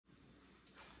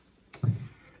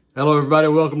Hello everybody,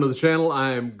 welcome to the channel.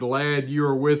 I am glad you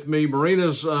are with me.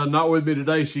 Marina's not with me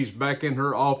today. She's back in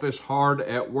her office hard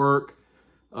at work,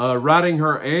 writing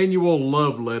her annual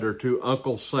love letter to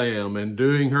Uncle Sam and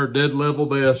doing her dead level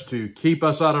best to keep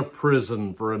us out of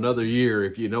prison for another year,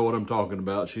 if you know what I'm talking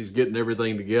about. She's getting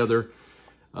everything together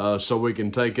so we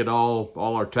can take it all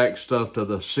our tax stuff to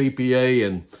the CPA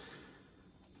and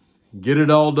get it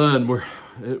all done.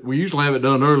 We usually have it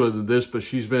done earlier than this, but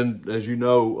she's been, as you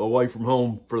know, away from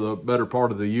home for the better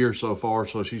part of the year so far,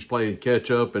 so she's playing catch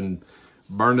up and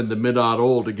burning the midnight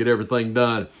oil to get everything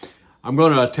done. I'm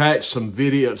going to attach some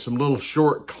little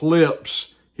short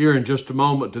clips here in just a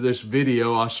moment to this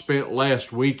video. I spent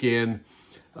last weekend,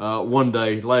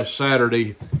 last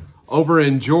Saturday, over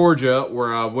in Georgia,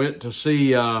 where I went to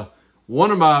see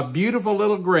one of my beautiful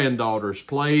little granddaughters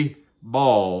play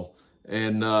ball.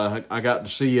 And I got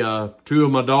to see two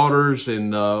of my daughters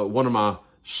and one of my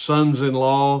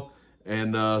sons-in-law.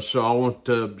 And so I want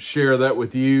to share that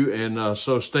with you. And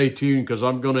so stay tuned, because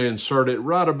I'm going to insert it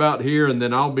right about here. And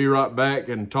then I'll be right back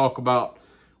and talk about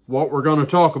what we're going to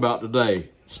talk about today.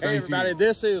 Hey, everybody,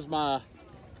 this is my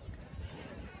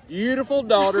beautiful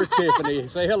daughter, Tiffany.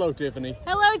 Say hello, Tiffany.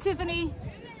 Hello, Tiffany.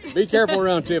 Be careful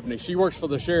around Tiffany. She works for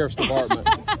the Sheriff's Department.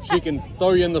 She can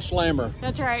throw you in the slammer.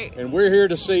 That's right. And we're here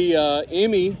to see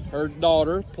Emmy, her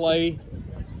daughter, play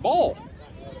ball.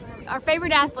 Our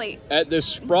favorite athlete. At this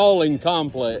sprawling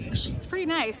complex. It's pretty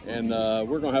nice. And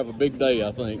we're going to have a big day,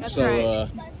 I think. That's so right.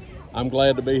 I'm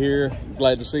glad to be here.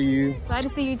 Glad to see you. Glad to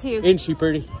see you, too. Isn't she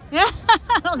pretty? Yeah,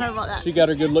 I don't know about that. She got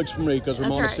her good looks from me, because her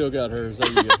That's mama right. still got hers. There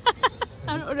you go.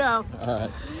 I don't know. All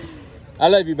right. I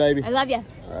love you, baby. I love you.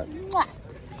 All right.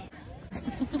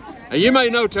 And you may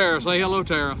know Tara. Say hello,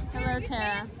 Tara. Hello,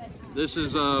 Tara. This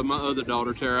is my other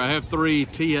daughter, Tara. I have three.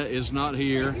 Tia is not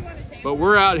here. But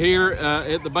we're out here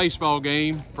at the baseball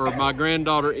game for my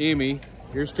granddaughter, Emmy.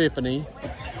 Here's Tiffany.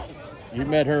 You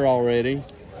met her already.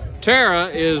 Tara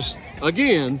is,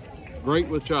 again, great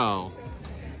with child.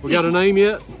 We got a name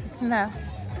yet? No.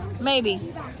 Maybe.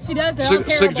 She does. They're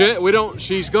all terrible.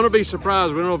 She's going to be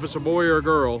surprised. We don't know if it's a boy or a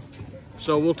girl.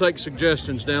 So we'll take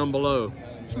suggestions down below.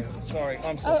 Sorry,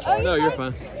 I'm so sorry. No, you're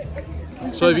fine.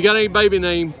 So if you got any baby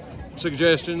name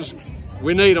suggestions,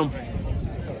 we need them.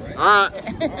 All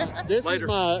right. This is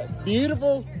my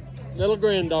beautiful little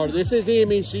granddaughter. This is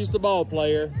Emmy. She's the ball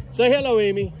player. Say hello,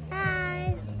 Emmy.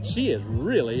 Hi. She is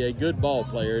really a good ball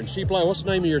player. And she plays, what's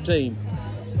the name of your team?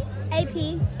 AP.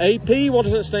 AP, what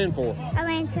does that stand for?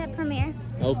 Atlanta Premier.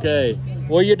 Okay.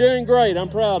 Well, you're doing great. I'm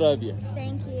proud of you.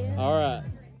 Thank you. All right.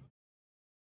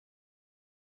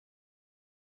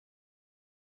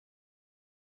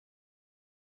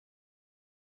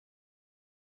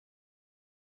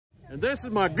 And this is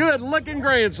my good-looking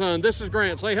grandson. This is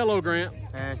Grant. Say hello, Grant.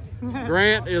 Hey.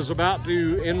 Grant is about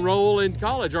to enroll in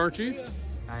college, aren't you?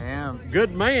 I am.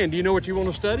 Good man. Do you know what you want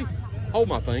to study? Hold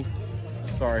my thing.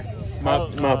 Sorry. My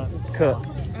cup.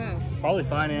 Probably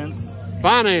finance.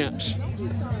 Finance.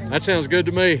 That sounds good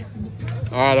to me.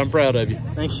 All right, I'm proud of you.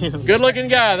 Thank you. Good-looking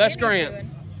guy. That's Grant.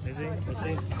 Is he? Is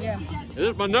she? Yeah.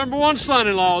 This is my #1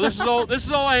 son-in-law. This is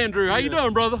old Andrew. How you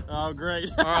doing, brother? Oh, great.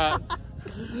 All right.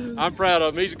 I'm proud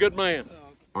of him. He's a good man.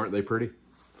 Aren't they pretty?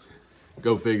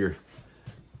 Go figure.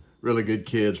 Really good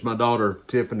kids. My daughter,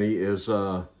 Tiffany, is,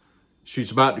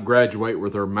 she's about to graduate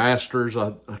with her master's.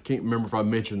 I can't remember if I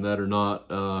mentioned that or not.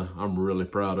 I'm really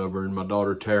proud of her. And my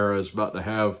daughter, Tara, is about to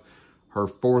have her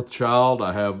 4th child.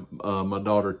 I have my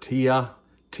daughter, Tia.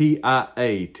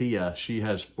 Tia. She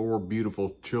has 4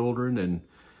 beautiful children. And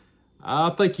I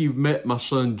think you've met my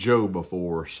son, Joe,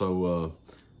 before. So,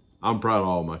 I'm proud of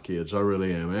all my kids. I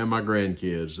really am. And my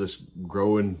grandkids, this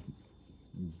growing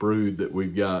brood that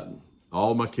we've got.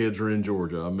 All my kids are in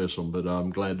Georgia. I miss them, but I'm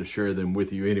glad to share them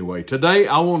with you anyway. Today,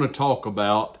 I want to talk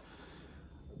about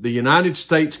the United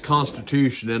States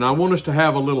Constitution, and I want us to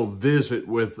have a little visit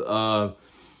with a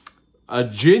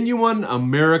genuine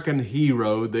American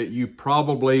hero that you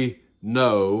probably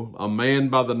know, a man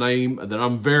by the name that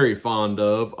I'm very fond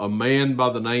of, a man by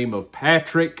the name of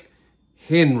Patrick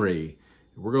Henry.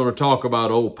 We're going to talk about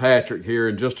old Patrick here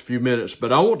in just a few minutes,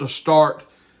 but I want to start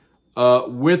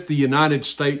with the United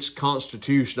States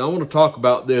Constitution. I want to talk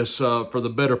about this for the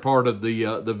better part of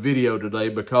the video today,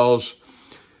 because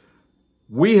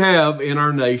we have in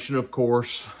our nation, of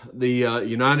course, the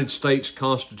United States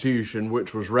Constitution,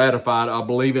 which was ratified, I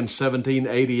believe, in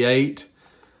 1788.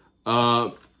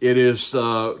 It is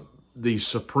the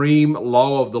supreme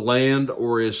law of the land,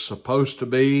 or is supposed to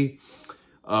be.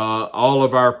 All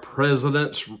of our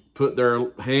presidents put their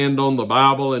hand on the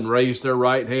Bible and raise their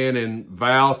right hand and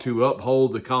vow to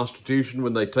uphold the Constitution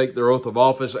when they take their oath of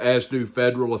office, as do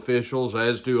federal officials,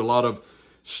 as do a lot of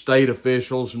state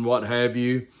officials and what have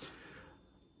you.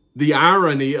 The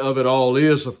irony of it all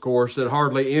is, of course, that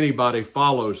hardly anybody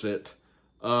follows it.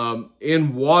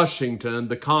 In Washington,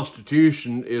 the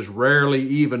Constitution is rarely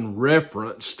even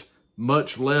referenced,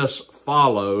 much less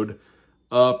followed.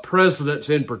 Presidents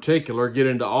in particular get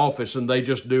into office and they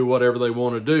just do whatever they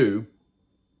want to do.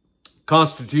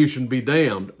 Constitution be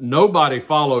damned. Nobody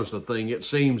follows the thing, it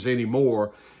seems,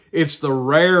 anymore. It's the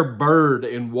rare bird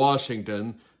in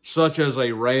Washington, such as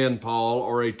a Rand Paul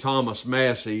or a Thomas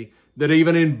Massey, that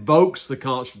even invokes the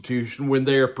Constitution when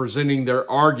they are presenting their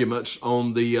arguments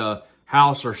on the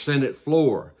House or Senate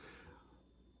floor.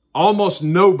 Almost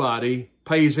nobody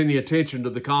pays any attention to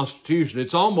the Constitution.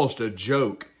 It's almost a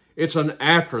joke. It's an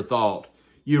afterthought.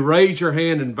 You raise your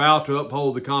hand and vow to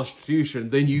uphold the Constitution,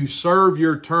 then you serve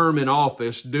your term in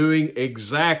office doing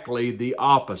exactly the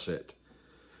opposite.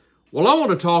 Well, I want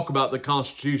to talk about the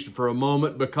Constitution for a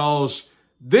moment because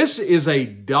this is a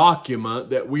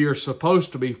document that we are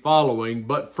supposed to be following,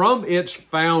 but from its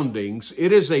foundings,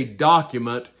 it is a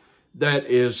document that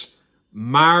is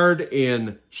mired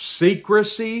in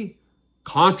secrecy,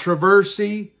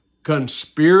 controversy,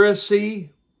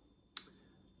 conspiracy,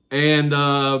 and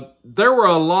there were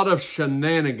a lot of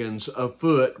shenanigans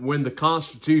afoot when the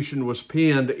Constitution was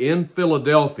penned in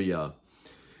Philadelphia.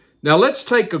 Now let's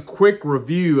take a quick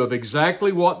review of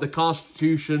exactly what the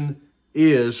Constitution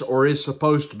is or is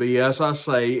supposed to be. As I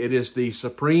say, it is the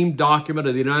supreme document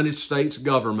of the United States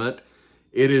government.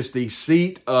 It is the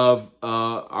seat of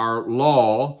our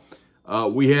law.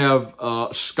 We have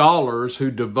scholars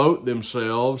who devote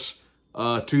themselves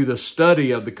to the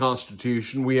study of the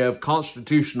Constitution. We have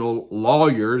constitutional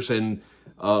lawyers and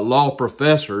law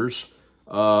professors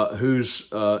whose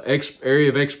area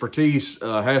of expertise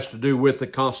has to do with the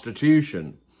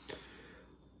Constitution.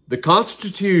 The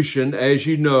Constitution, as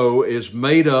you know, is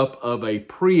made up of a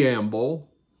preamble.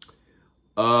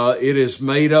 It is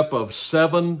made up of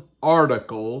 7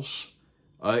 articles.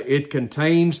 It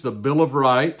contains the Bill of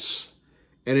Rights,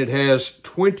 and it has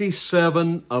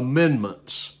 27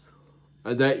 amendments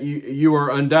that you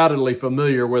are undoubtedly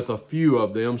familiar with a few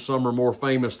of them. Some are more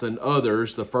famous than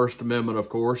others. The First Amendment, of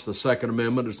course. The Second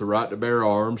Amendment is the right to bear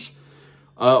arms.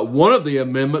 One of the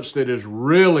amendments that is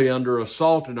really under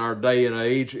assault in our day and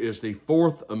age is the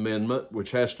Fourth Amendment,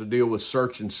 which has to deal with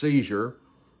search and seizure,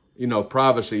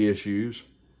 privacy issues.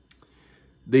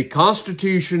 The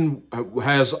Constitution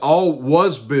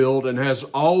was billed and has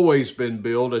always been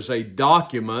billed as a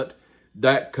document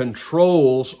that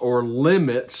controls or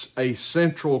limits a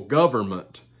central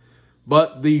government.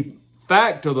 But the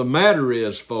fact of the matter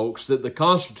is, folks, that the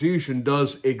Constitution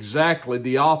does exactly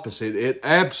the opposite. It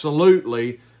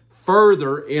absolutely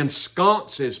further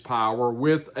ensconces power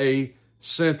with a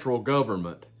central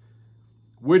government,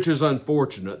 which is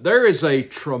unfortunate. There is a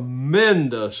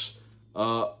tremendous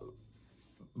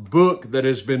book that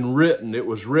has been written. It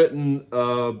was written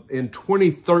in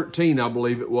 2013, I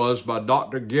believe it was, by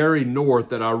Dr. Gary North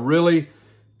that I really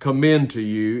commend to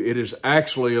you. It is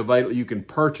actually available. You can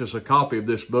purchase a copy of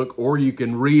this book or you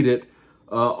can read it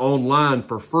online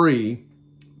for free.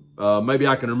 Maybe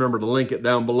I can remember to link it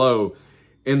down below.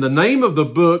 And the name of the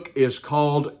book is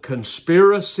called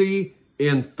Conspiracy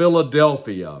in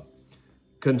Philadelphia.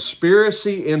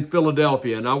 Conspiracy in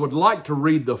Philadelphia. And I would like to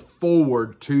read the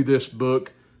foreword to this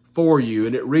book for you.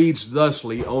 And it reads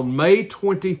thusly: on May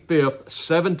 25th,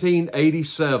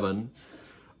 1787,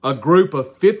 a group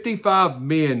of 55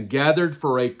 men gathered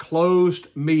for a closed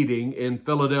meeting in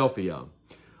Philadelphia.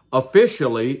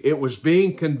 Officially, it was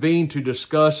being convened to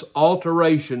discuss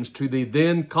alterations to the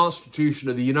then Constitution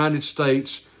of the United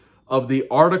States of the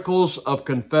Articles of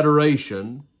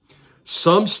Confederation.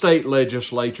 Some state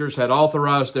legislatures had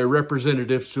authorized their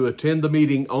representatives to attend the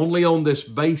meeting only on this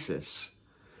basis,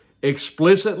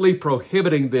 explicitly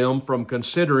prohibiting them from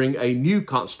considering a new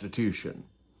constitution.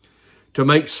 To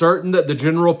make certain that the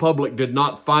general public did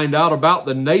not find out about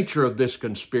the nature of this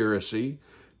conspiracy,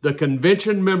 the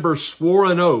convention members swore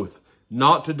an oath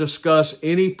not to discuss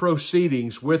any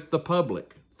proceedings with the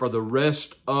public for the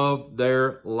rest of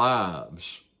their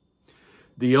lives.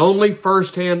 The only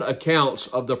first-hand accounts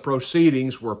of the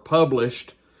proceedings were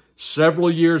published several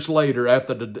years later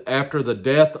after the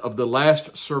death of the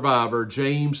last survivor,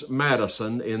 James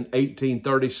Madison, in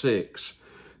 1836.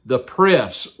 The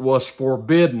press was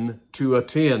forbidden to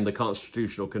attend the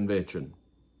Constitutional Convention.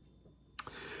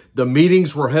 The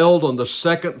meetings were held on the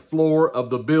second floor of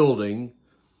the building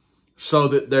so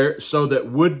that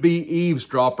would-be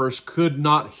eavesdroppers could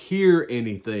not hear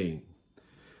anything.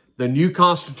 The new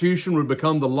Constitution would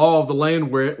become the law of the land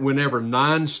whenever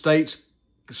 9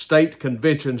 state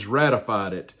conventions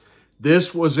ratified it.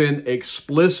 This was in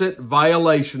explicit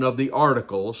violation of the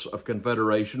Articles of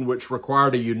Confederation, which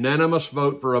required a unanimous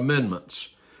vote for amendments.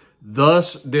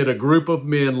 Thus did a group of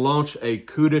men launch a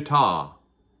coup d'etat.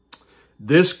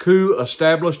 This coup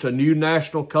established a new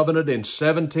national covenant in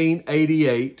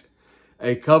 1788,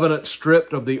 a covenant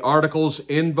stripped of the Articles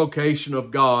invocation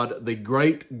of God, the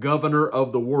great governor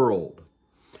of the world,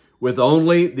 with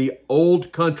only the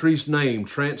old country's name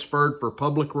transferred for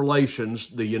public relations,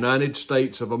 the United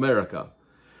States of America.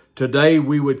 Today,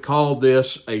 we would call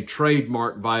this a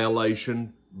trademark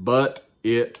violation, but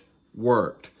it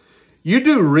worked. You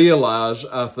do realize,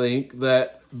 I think,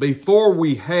 that before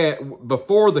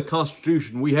the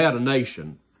Constitution, we had a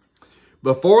nation.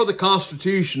 Before the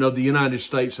Constitution of the United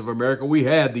States of America, we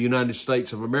had the United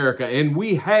States of America, and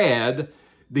we had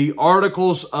the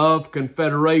Articles of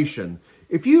Confederation.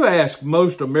 If you ask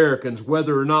most Americans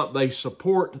whether or not they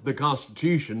support the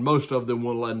Constitution, most of them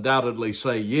will undoubtedly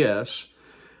say yes.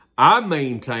 I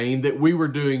maintain that we were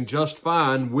doing just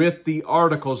fine with the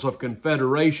Articles of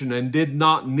Confederation and did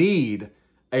not need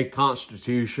a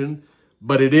Constitution,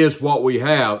 but it is what we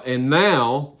have. And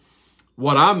now,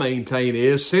 what I maintain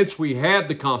is, since we have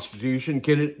the Constitution,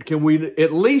 can we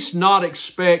at least not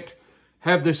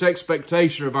have this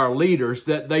expectation of our leaders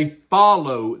that they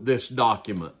follow this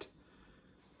document?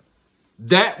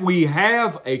 That we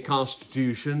have a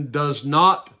Constitution does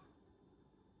not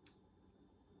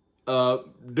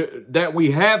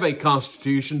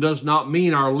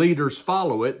mean our leaders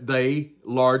follow it. They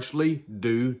largely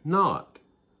do not.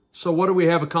 So what do we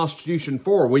have a Constitution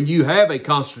for? When you have a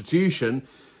Constitution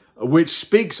which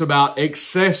speaks about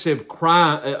excessive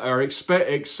crime or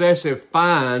excessive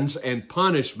fines and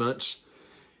punishments,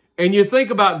 and you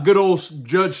think about good old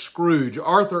Judge Scrooge,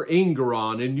 Arthur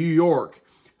Engeron in New York,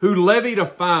 who levied a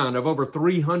fine of over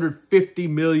 $350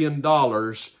 million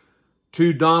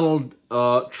to Donald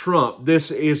Trump.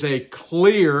 This is a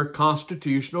clear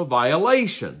constitutional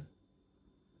violation.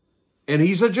 And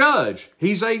he's a judge.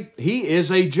 He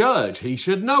is a judge. He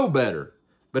should know better.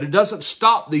 But it doesn't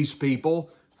stop these people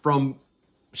from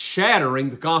shattering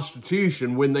the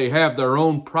Constitution when they have their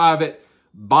own private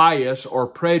bias or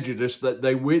prejudice that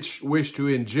they wish to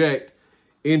inject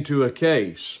into a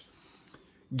case.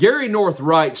 Gary North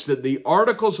writes that the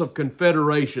Articles of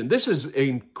Confederation, this is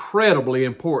incredibly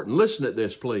important. Listen to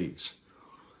this, please.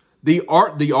 The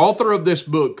author of this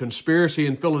book, Conspiracy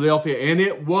in Philadelphia, and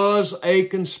it was a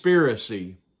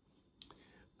conspiracy.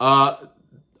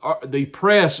 The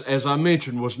press, as I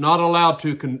mentioned, was not allowed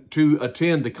to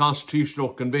attend the Constitutional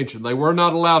Convention. They were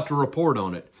not allowed to report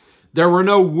on it. There were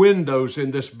no windows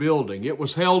in this building. It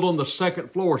was held on the second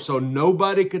floor, so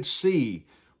nobody could see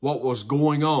what was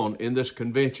going on in this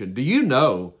convention. Do you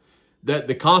know that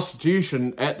the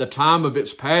Constitution at the time of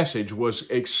its passage was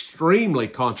extremely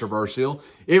controversial?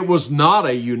 It was not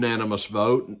a unanimous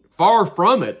vote. Far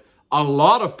from it. A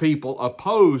lot of people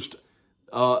opposed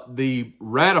the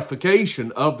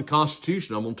ratification of the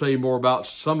Constitution. I'm going to tell you more about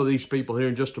some of these people here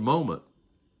in just a moment.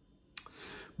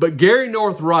 But Gary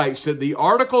North writes that the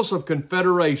Articles of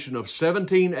Confederation of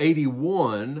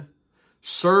 1781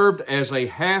 served as a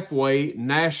halfway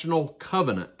national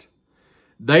covenant.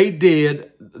 They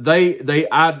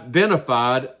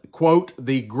identified, quote,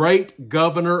 the great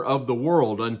governor of the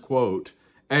world, unquote,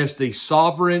 as the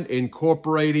sovereign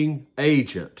incorporating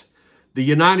agent. The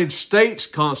United States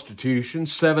Constitution,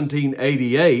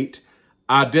 1788,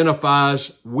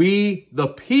 identifies we, the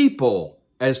people,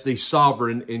 as the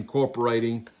sovereign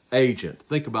incorporating agent.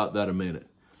 Think about that a minute.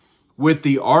 With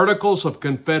the Articles of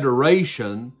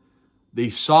Confederation, the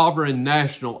sovereign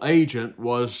national agent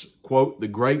was, quote, the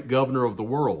great governor of the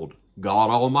world, God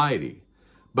Almighty.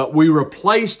 But we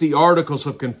replaced the Articles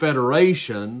of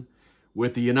Confederation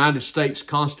with the United States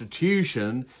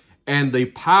Constitution, and the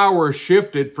power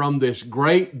shifted from this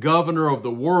great governor of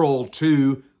the world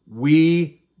to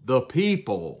we the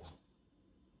people.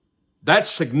 That's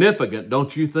significant,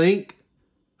 don't you think?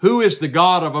 Who is the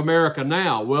God of America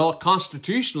now? Well,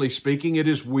 constitutionally speaking, it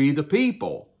is we the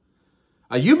people.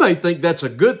 You may think that's a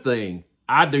good thing.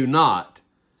 I do not.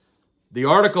 The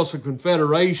Articles of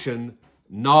Confederation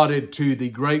nodded to the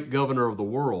great governor of the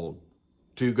world,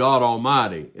 to God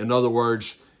Almighty. In other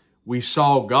words, we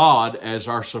saw God as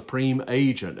our supreme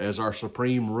agent, as our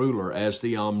supreme ruler, as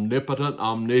the omnipotent,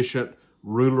 omniscient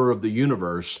ruler of the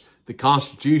universe. The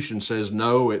Constitution says,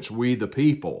 no, it's we the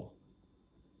people.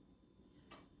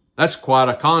 That's quite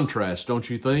a contrast, don't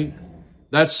you think?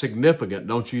 That's significant,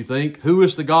 don't you think? Who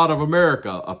is the God of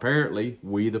America? Apparently,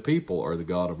 we the people are the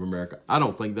God of America. I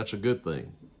don't think that's a good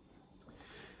thing.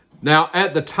 Now,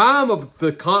 at the time of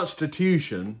the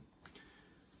Constitution,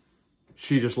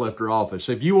 She just left her office.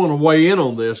 If you want to weigh in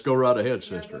on this, go right ahead,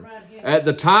 sister. At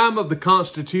the time of the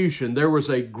Constitution, there was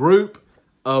a group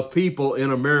of people in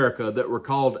America that were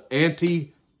called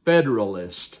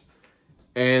anti-federalist.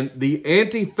 And the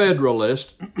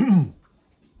anti-federalist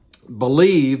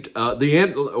believed,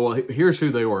 here's who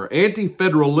they were.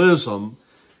 Anti-federalism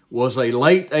was a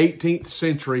late 18th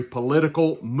century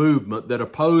political movement that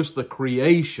opposed the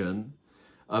creation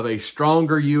of a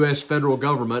stronger U.S. federal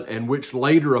government and which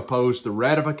later opposed the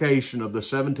ratification of the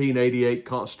 1788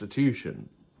 Constitution.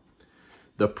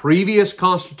 The previous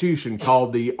Constitution,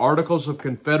 called the Articles of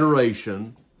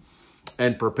Confederation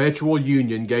and Perpetual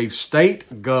Union, gave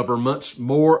state governments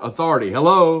more authority.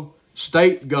 Hello,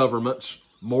 state governments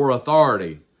more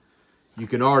authority. You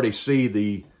can already see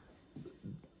the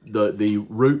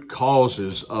root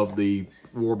causes of the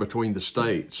war between the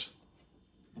states.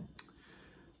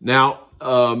 Now,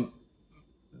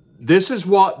 this is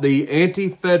what the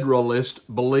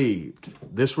anti-federalist believed.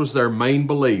 This was their main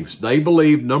beliefs. They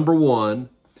believed, number one,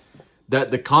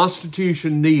 that the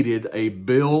Constitution needed a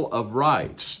Bill of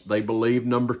Rights. They believed,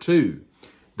 number two,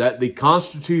 that the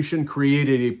Constitution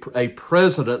created a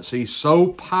presidency so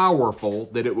powerful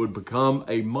that it would become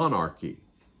a monarchy.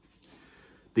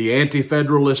 The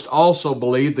Anti-Federalists also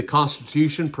believed the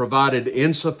Constitution provided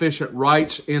insufficient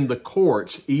rights in the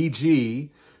courts,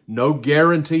 e.g., no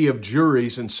guarantee of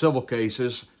juries in civil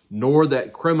cases, nor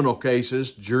that criminal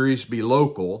cases, juries be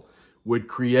local, would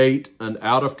create an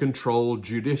out-of-control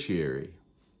judiciary.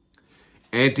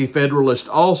 Anti-Federalists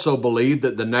also believed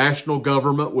that the national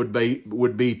government would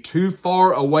be too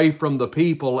far away from the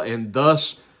people and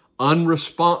thus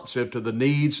unresponsive to the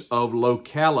needs of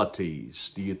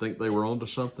localities. Do you think they were onto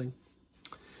something?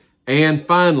 And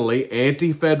finally,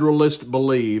 Anti-Federalists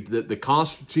believed that the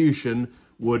Constitution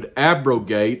would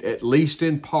abrogate, at least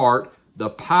in part, the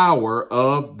power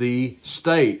of the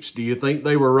states. Do you think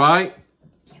they were right?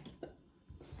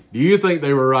 Do you think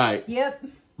they were right? Yep.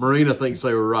 Marina thinks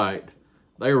they were right.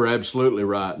 They were absolutely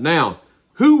right. Now,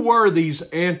 who were these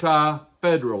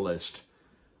anti-federalists?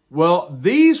 Well,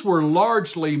 these were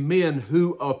largely men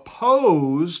who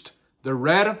opposed the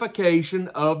ratification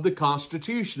of the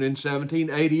Constitution in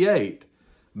 1788.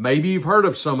 Maybe you've heard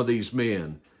of some of these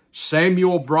men.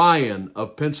 Samuel Bryan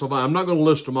of Pennsylvania. I'm not going to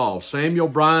list them all. Samuel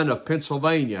Bryan of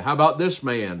Pennsylvania. How about this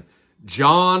man?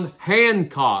 John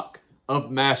Hancock of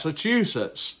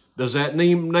Massachusetts. Does that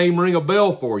name ring a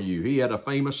bell for you? He had a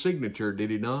famous signature, did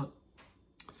he not?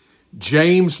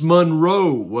 James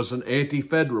Monroe was an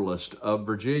anti-federalist of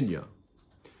Virginia.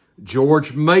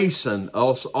 George Mason,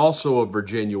 also of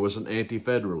Virginia, was an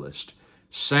anti-federalist.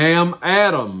 Sam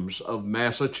Adams of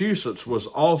Massachusetts was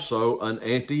also an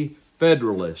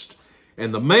anti-federalist.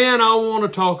 And the man I want to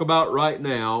talk about right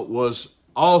now was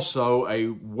also a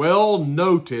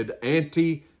well-noted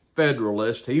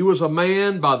anti-federalist. He was a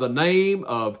man by the name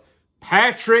of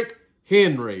Patrick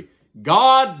Henry.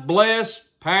 God bless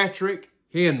Patrick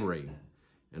Henry.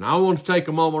 And I want to take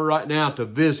a moment right now to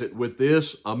visit with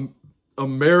this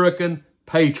American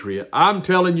patriot. I'm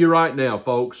telling you right now,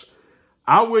 folks,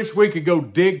 I wish we could go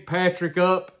dig Patrick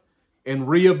up and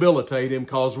rehabilitate him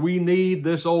because we need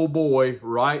this old boy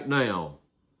right now.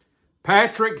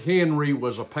 Patrick Henry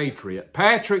was a patriot.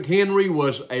 Patrick Henry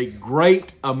was a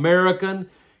great American.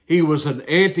 He was an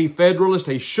anti-federalist.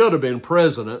 He should have been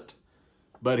president,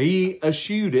 but he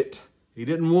eschewed it. He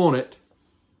didn't want it.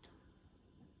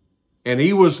 And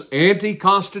he was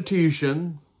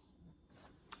anti-Constitution.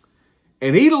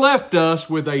 And he left us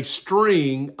with a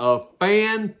string of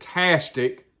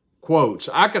fantastic quotes.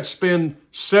 I could spend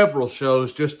several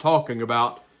shows just talking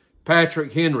about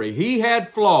Patrick Henry. He had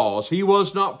flaws. He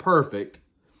was not perfect.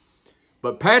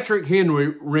 But Patrick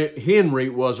Henry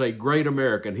was a great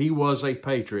American. He was a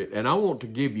patriot. And I want to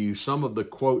give you some of the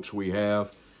quotes we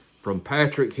have from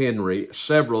Patrick Henry,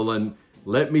 several. And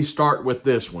let me start with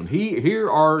this one. Here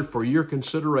are, for your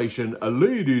consideration,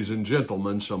 ladies and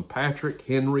gentlemen, some Patrick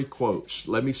Henry quotes.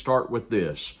 Let me start with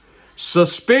this.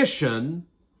 Suspicion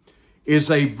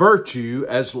is a virtue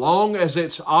as long as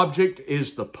its object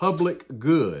is the public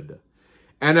good,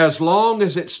 and as long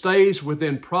as it stays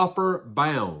within proper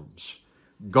bounds.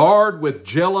 Guard with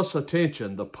jealous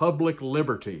attention the public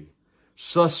liberty.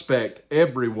 Suspect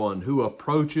everyone who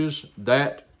approaches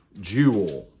that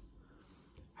jewel.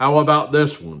 How about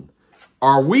this one?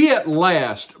 Are we at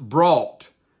last brought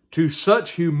to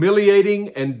such humiliating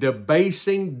and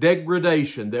debasing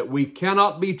degradation that we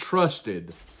cannot be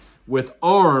trusted with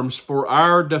arms for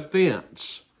our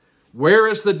defense? Where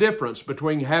is the difference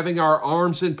between having our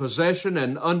arms in possession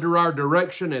and under our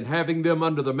direction and having them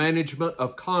under the management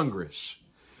of Congress?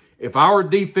 If our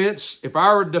defense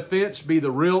be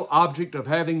the real object of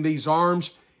having these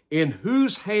arms, in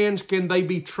whose hands can they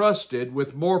be trusted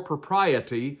with more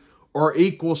propriety or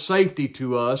equal safety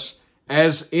to us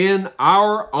as in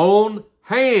our own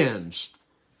hands?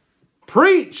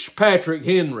 Preach, Patrick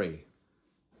Henry.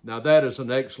 Now that is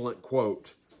an excellent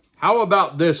quote. How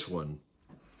about this one?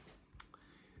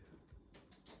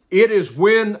 It is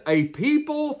when a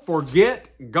people forget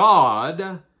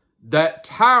God that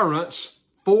tyrants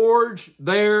forge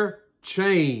their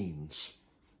chains.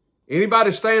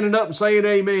 Anybody standing up and saying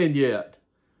amen yet?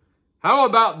 How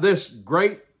about this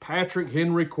great Patrick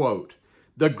Henry quote?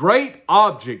 The great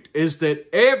object is that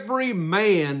every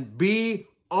man be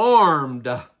armed.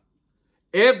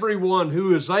 Everyone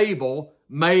who is able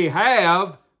may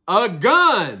have a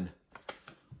gun.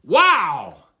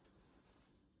 Wow!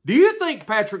 Do you think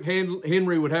Patrick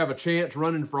Henry would have a chance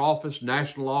running for office,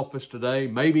 national office today?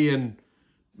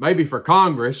 Maybe for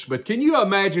Congress, but can you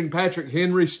imagine Patrick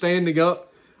Henry standing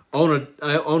up on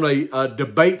a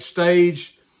debate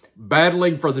stage,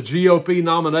 battling for the GOP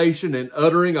nomination and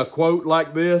uttering a quote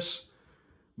like this?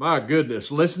 My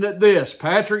goodness, listen at this.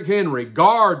 Patrick Henry,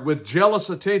 guard with jealous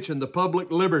attention the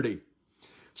public liberty.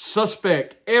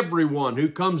 Suspect everyone who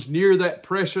comes near that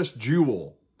precious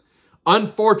jewel.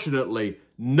 Unfortunately,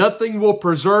 nothing will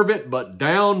preserve it but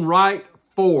downright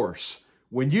force.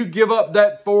 When you give up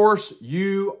that force,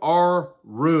 you are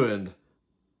ruined.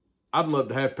 I'd love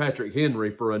to have Patrick Henry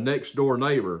for a next-door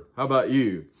neighbor. How about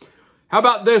you? How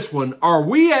about this one? Are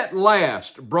we at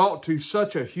last brought to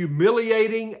such a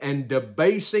humiliating and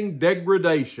debasing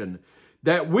degradation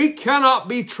that we cannot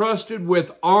be trusted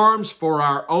with arms for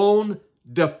our own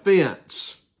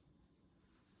defense?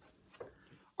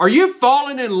 Are you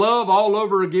falling in love all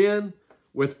over again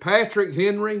with Patrick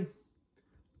Henry?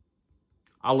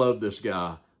 I love this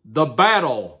guy. The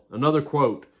battle, another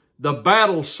quote, the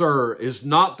battle, sir, is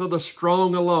not to the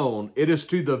strong alone. It is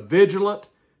to the vigilant,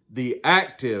 the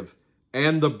active,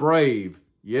 and the brave.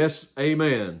 Yes,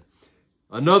 amen.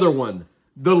 Another one,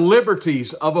 the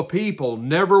liberties of a people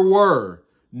never were,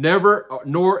 never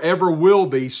nor ever will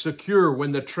be secure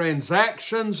when the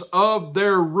transactions of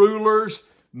their rulers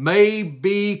may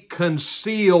be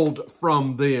concealed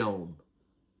from them.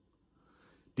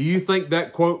 Do you think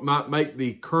that quote might make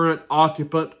the current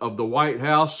occupant of the White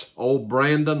House, old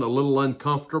Brandon, a little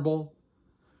uncomfortable?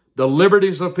 The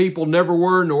liberties of people never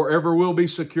were nor ever will be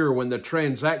secure when the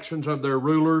transactions of their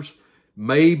rulers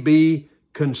may be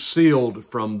concealed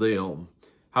from them.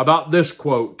 How about this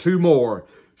quote? Two more.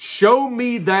 Show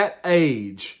me that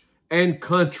age and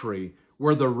country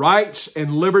where the rights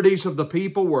and liberties of the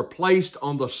people were placed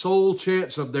on the sole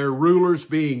chance of their rulers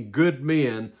being good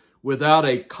men without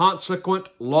a consequent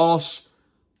loss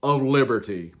of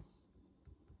liberty.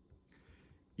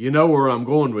 You know where I'm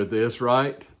going with this,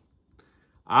 right?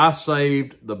 I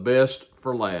saved the best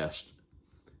for last.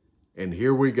 And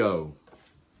here we go.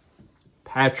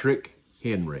 Patrick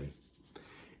Henry.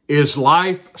 Is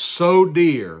life so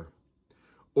dear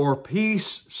or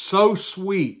peace so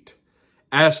sweet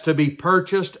as to be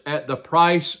purchased at the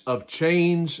price of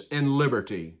chains and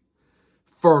liberty?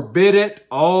 Forbid it,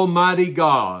 Almighty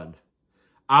God.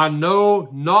 I know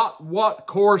not what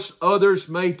course others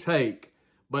may take,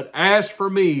 but as for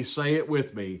me, say it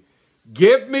with me,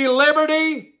 give me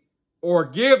liberty or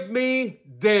give me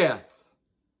death.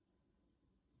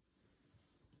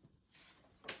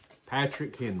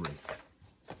 Patrick Henry.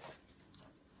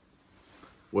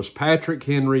 Was Patrick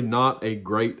Henry not a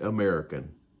great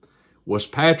American? Was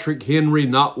Patrick Henry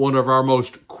not one of our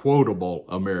most quotable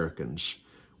Americans?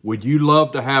 Would you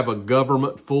love to have a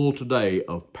government full today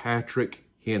of Patrick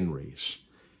Henrys?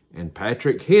 And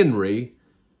Patrick Henry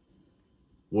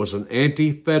was an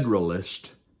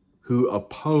anti-federalist who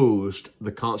opposed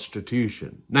the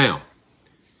Constitution. Now,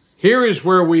 here is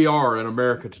where we are in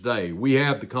America today. We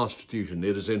have the Constitution.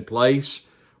 It is in place.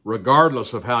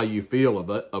 Regardless of how you feel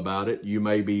about it, you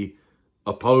may be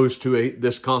opposed to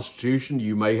this Constitution.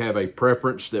 You may have a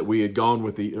preference that we had gone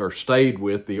with or stayed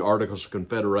with the Articles of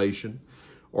Confederation.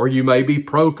 Or you may be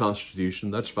pro-Constitution,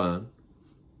 that's fine.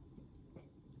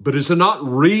 But is it not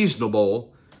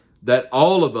reasonable that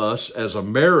all of us as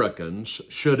Americans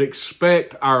should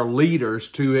expect our leaders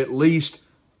to at least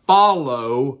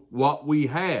follow what we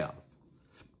have?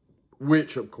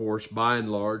 Which, of course, by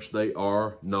and large, they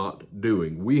are not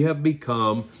doing. We have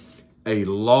become a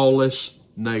lawless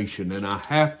nation, and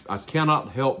I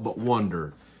cannot help but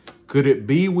wonder, could it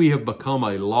be we have become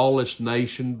a lawless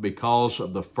nation because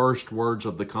of the first words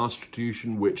of the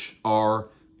Constitution, which are,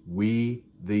 we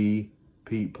the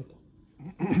people?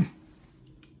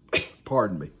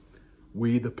 Pardon me.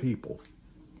 We the people.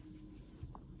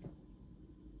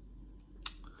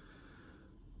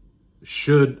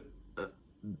 should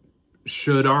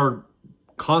our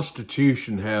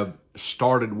Constitution have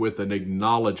started with an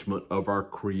acknowledgement of our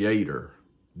Creator,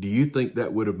 do you think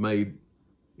that would have made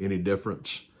any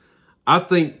difference? I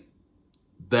think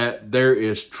that there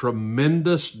is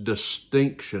tremendous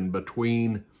distinction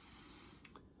between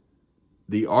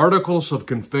the Articles of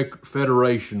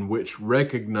Confederation, which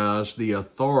recognize the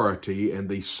authority and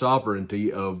the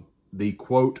sovereignty of the,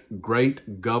 quote,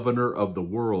 great governor of the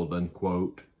world,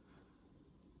 unquote,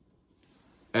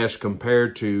 as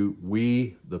compared to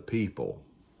we the people.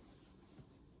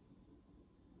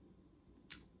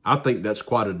 I think that's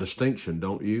quite a distinction,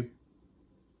 don't you?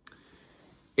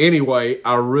 Anyway,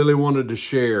 I really wanted to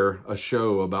share a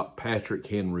show about Patrick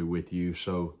Henry with you,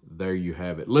 so there you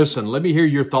have it. Listen, let me hear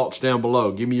your thoughts down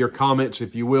below. Give me your comments,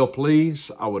 if you will, please.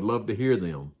 I would love to hear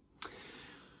them.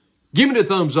 Give me the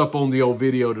thumbs up on the old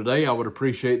video today. I would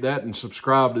appreciate that. And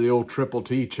subscribe to the old Triple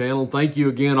T channel. Thank you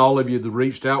again, all of you that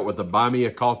reached out with the Buy Me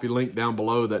a Coffee link down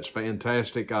below. That's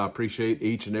fantastic. I appreciate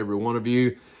each and every one of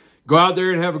you. Go out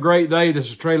there and have a great day. This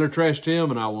is Trailer Trash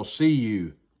Tim, and I will see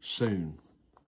you soon.